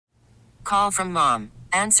Call from mom.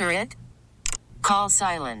 Answer it. Call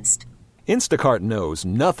silenced. Instacart knows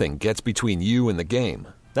nothing gets between you and the game.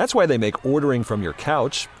 That's why they make ordering from your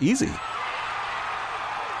couch easy.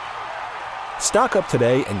 Stock up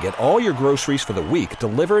today and get all your groceries for the week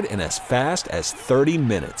delivered in as fast as 30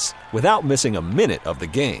 minutes without missing a minute of the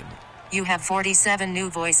game. You have 47 new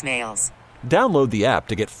voicemails. Download the app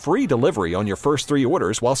to get free delivery on your first 3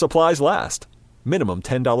 orders while supplies last. Minimum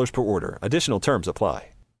 $10 per order. Additional terms apply.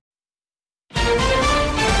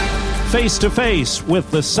 Face to face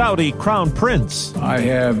with the Saudi Crown Prince. I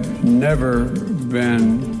have never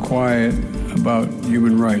been quiet about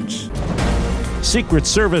human rights. Secret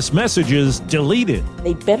Service messages deleted.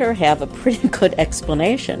 They better have a pretty good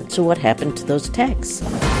explanation to what happened to those texts.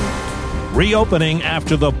 Reopening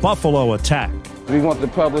after the Buffalo attack. We want the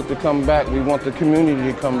public to come back. We want the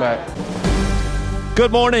community to come back.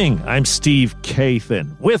 Good morning. I'm Steve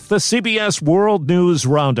Kathan with the CBS World News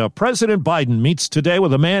Roundup. President Biden meets today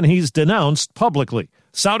with a man he's denounced publicly,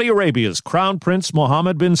 Saudi Arabia's Crown Prince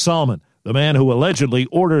Mohammed bin Salman, the man who allegedly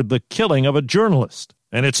ordered the killing of a journalist.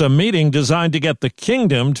 And it's a meeting designed to get the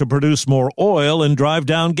kingdom to produce more oil and drive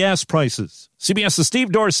down gas prices. CBS's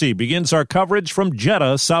Steve Dorsey begins our coverage from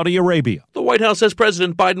Jeddah, Saudi Arabia. The White House says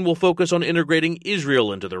President Biden will focus on integrating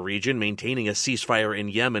Israel into the region, maintaining a ceasefire in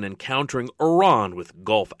Yemen, and countering Iran with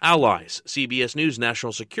Gulf allies. CBS News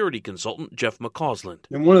national security consultant Jeff McCausland.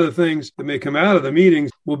 And one of the things that may come out of the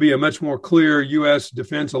meetings will be a much more clear U.S.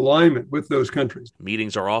 defense alignment with those countries.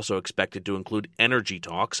 Meetings are also expected to include energy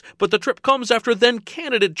talks, but the trip comes after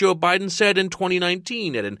then-candidate Joe Biden said in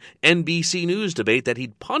 2019 at an NBC News debate that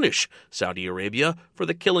he'd punish Saudi Arabia for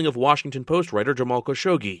the killing of Washington Post writer Jamal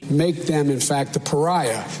Khashoggi. Make them, in fact, the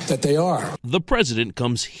pariah that they are. The president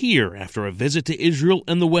comes here after a visit to Israel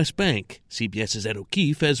and the West Bank. CBS's Ed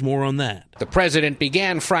O'Keefe has more on that. The president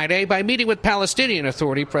began Friday by meeting with Palestinian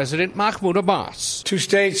Authority President Mahmoud Abbas. 2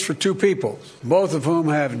 states for 2 peoples, both of whom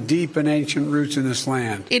have deep and ancient roots in this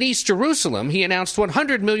land. In East Jerusalem, he announced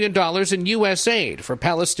 $100 million in U.S. aid for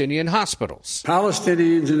Palestinian hospitals.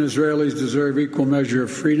 Palestinians and Israelis deserve equal measure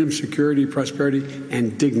of freedom, security, prosperity,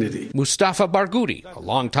 and dignity. Mustafa Barghouti, a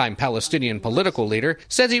longtime Palestinian political leader,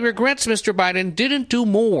 says he regrets Mr. Biden didn't do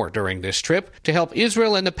more during this trip to help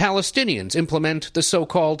Israel and the Palestinians implement the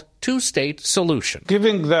so-called 2-state solution.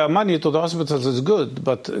 Giving the money to the hospitals is good,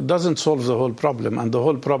 but it doesn't solve the whole problem. And the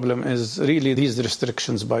whole problem is really these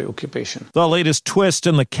restrictions by occupation. The latest twist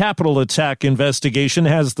in the Capitol attack investigation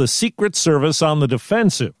has the Secret Service on the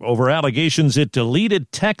defensive over allegations it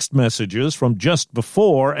deleted text messages from just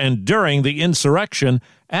before and during the insurrection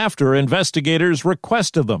after investigators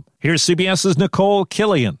requested them. Here's CBS's Nicole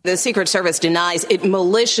Killian. The Secret Service denies it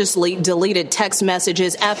maliciously deleted text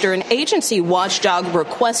messages after an agency watchdog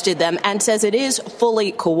requested them and says it is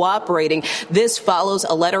fully cooperating. This follows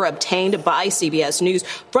a letter obtained by CBS News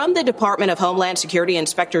from the Department of Homeland Security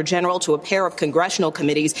Inspector General to a pair of congressional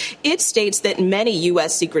committees. It states that many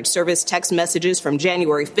U.S. Secret Service text messages from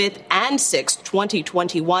January 5th and 6th,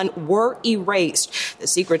 2021 were erased. The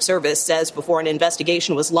Secret Service says before an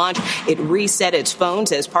investigation was launched, it reset its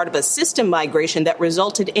phones as part of a system migration that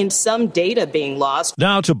resulted in some data being lost.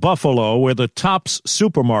 Now to Buffalo, where the Tops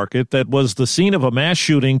supermarket that was the scene of a mass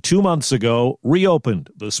shooting 2 months ago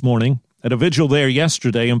reopened this morning. At a vigil there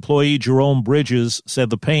yesterday, employee Jerome Bridges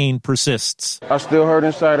said the pain persists. I still hurt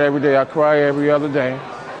inside every day. I cry every other day.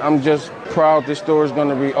 I'm just proud this store is going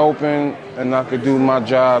to be open and I could do my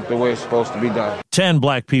job the way it's supposed to be done. 10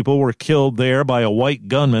 black people were killed there by a white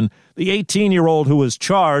gunman. The 18-year-old who was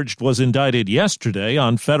charged was indicted yesterday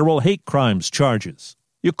on federal hate crimes charges.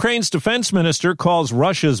 Ukraine's defense minister calls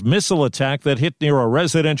Russia's missile attack that hit near a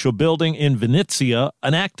residential building in Vinnytsia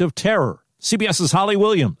an act of terror. CBS's Holly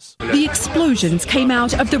Williams. The explosions came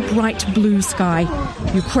out of the bright blue sky.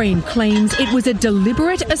 Ukraine claims it was a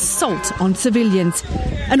deliberate assault on civilians.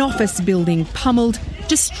 An office building pummeled,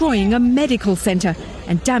 destroying a medical center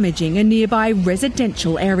and damaging a nearby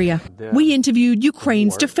residential area. We interviewed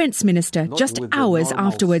Ukraine's defense minister just hours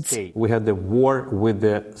afterwards. We had the war with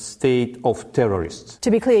the state of terrorists.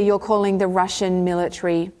 To be clear, you're calling the Russian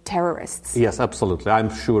military terrorists? Yes, absolutely. I'm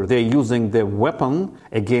sure they're using the weapon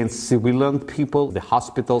against civilian people, the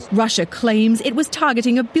hospitals. Russia claims it was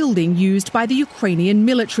targeting a building used by the Ukrainian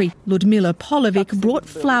military. Ludmila Polovic brought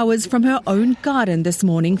flowers from her own garden this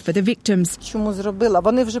morning for the victims. She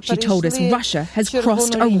told us Russia has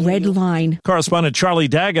crossed a red line. Correspondent Charlie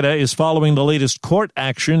D'Agata is following the latest court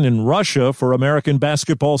action in Russia for American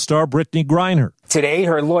basketball star Brittany Griner. Today,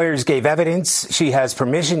 her lawyers gave evidence she has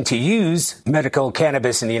permission to use medical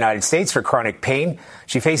cannabis in the United States for chronic pain.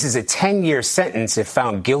 She faces a 10-year sentence if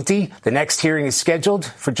found guilty. The next hearing is scheduled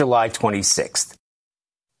for July 26th.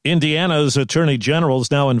 Indiana's Attorney General is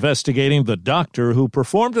now investigating the doctor who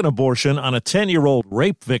performed an abortion on a 10-year-old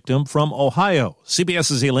rape victim from Ohio.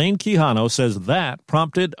 CBS's Elaine Quijano says that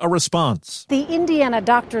prompted a response. The Indiana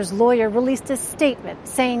doctor's lawyer released a statement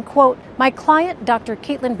saying, quote, "My client, Dr.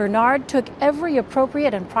 Caitlin Bernard, took every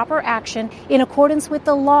appropriate and proper action in accordance with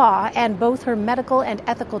the law and both her medical and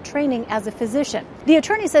ethical training as a physician." The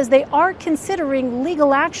attorney says they are considering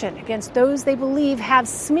legal action against those they believe have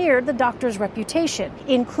smeared the doctor's reputation,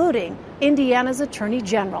 including Indiana's Attorney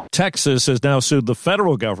General. Texas has now sued the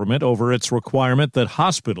federal government over its requirement that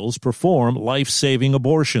hospitals perform life-saving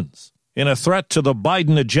abortions. In a threat to the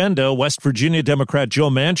Biden agenda, West Virginia Democrat Joe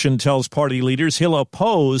Manchin tells party leaders he'll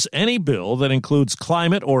oppose any bill that includes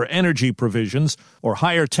climate or energy provisions or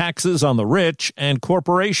higher taxes on the rich and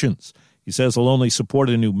corporations. He says he'll only support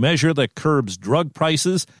a new measure that curbs drug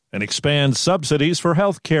prices and expands subsidies for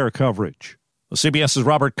health care coverage. CBS's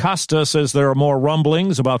Robert Costa says there are more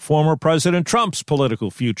rumblings about former President Trump's political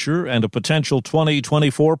future and a potential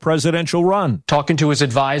 2024 presidential run. Talking to his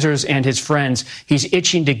advisors and his friends, he's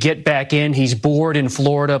itching to get back in. He's bored in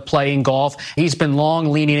Florida playing golf. He's been long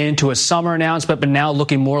leaning into a summer announcement, but now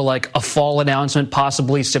looking more like a fall announcement,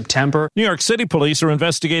 possibly September. New York City police are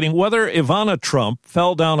investigating whether Ivana Trump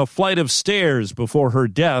fell down a flight of stairs before her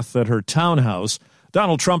death at her townhouse.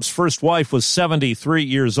 Donald Trump's first wife was 73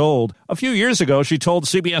 years old. A few years ago, she told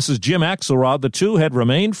CBS's Jim Axelrod the two had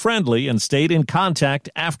remained friendly and stayed in contact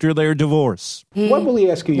after their divorce. What will he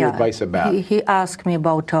ask you your advice about? He asked me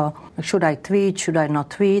about should I tweet, should I not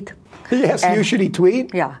tweet. He asked you, should he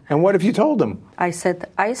tweet? Yeah. And what if you told him? I said,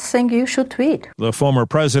 I think you should tweet. The former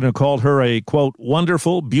president called her a, quote,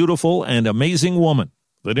 wonderful, beautiful, and amazing woman.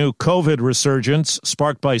 The new COVID resurgence,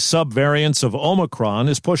 sparked by subvariants of Omicron,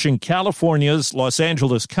 is pushing California's Los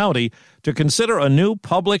Angeles County to consider a new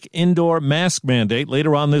public indoor mask mandate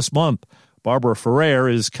later on this month. Barbara Ferrer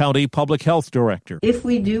is County Public Health Director. If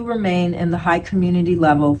we do remain in the high community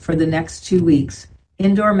level for the next 2 weeks,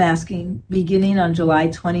 indoor masking, beginning on July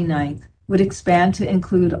 29th, would expand to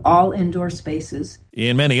include all indoor spaces.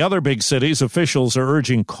 In many other big cities, officials are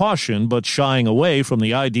urging caution but shying away from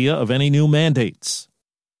the idea of any new mandates.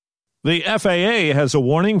 The FAA has a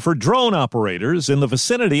warning for drone operators in the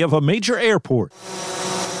vicinity of a major airport.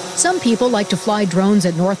 Some people like to fly drones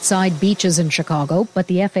at Northside beaches in Chicago, but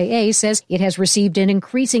the FAA says it has received an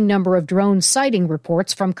increasing number of drone sighting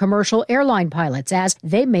reports from commercial airline pilots as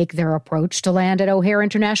they make their approach to land at O'Hare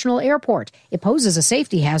International Airport. It poses a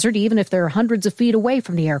safety hazard even if they're hundreds of feet away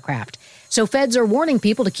from the aircraft. So feds are warning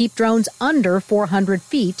people to keep drones under 400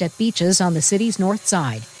 feet at beaches on the city's north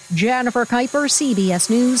side. Jennifer Kuiper, CBS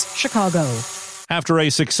News, Chicago. After a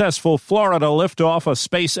successful Florida liftoff, a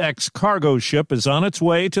SpaceX cargo ship is on its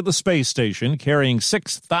way to the space station carrying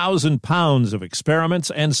 6,000 pounds of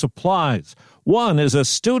experiments and supplies. One is a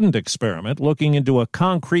student experiment looking into a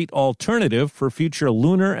concrete alternative for future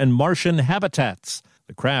lunar and Martian habitats.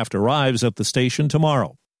 The craft arrives at the station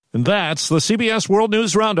tomorrow. And that's the CBS World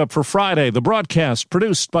News Roundup for Friday, the broadcast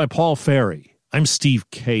produced by Paul Ferry. I'm Steve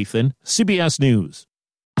Kathan, CBS News.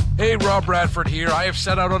 Hey, Rob Bradford here. I have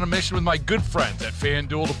set out on a mission with my good friends at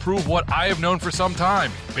FanDuel to prove what I have known for some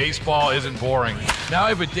time. Baseball isn't boring. Now I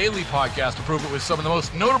have a daily podcast to prove it with some of the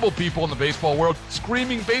most notable people in the baseball world,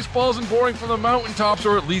 screaming baseball isn't boring from the mountaintops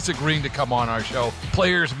or at least agreeing to come on our show.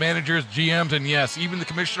 Players, managers, GMs, and yes, even the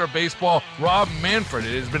commissioner of baseball, Rob Manfred.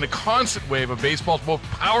 It has been a constant wave of baseball's most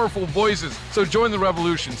powerful voices. So join the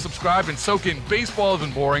revolution. Subscribe and soak in Baseball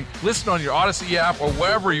Isn't Boring. Listen on your Odyssey app or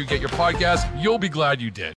wherever you get your podcasts. You'll be glad you did.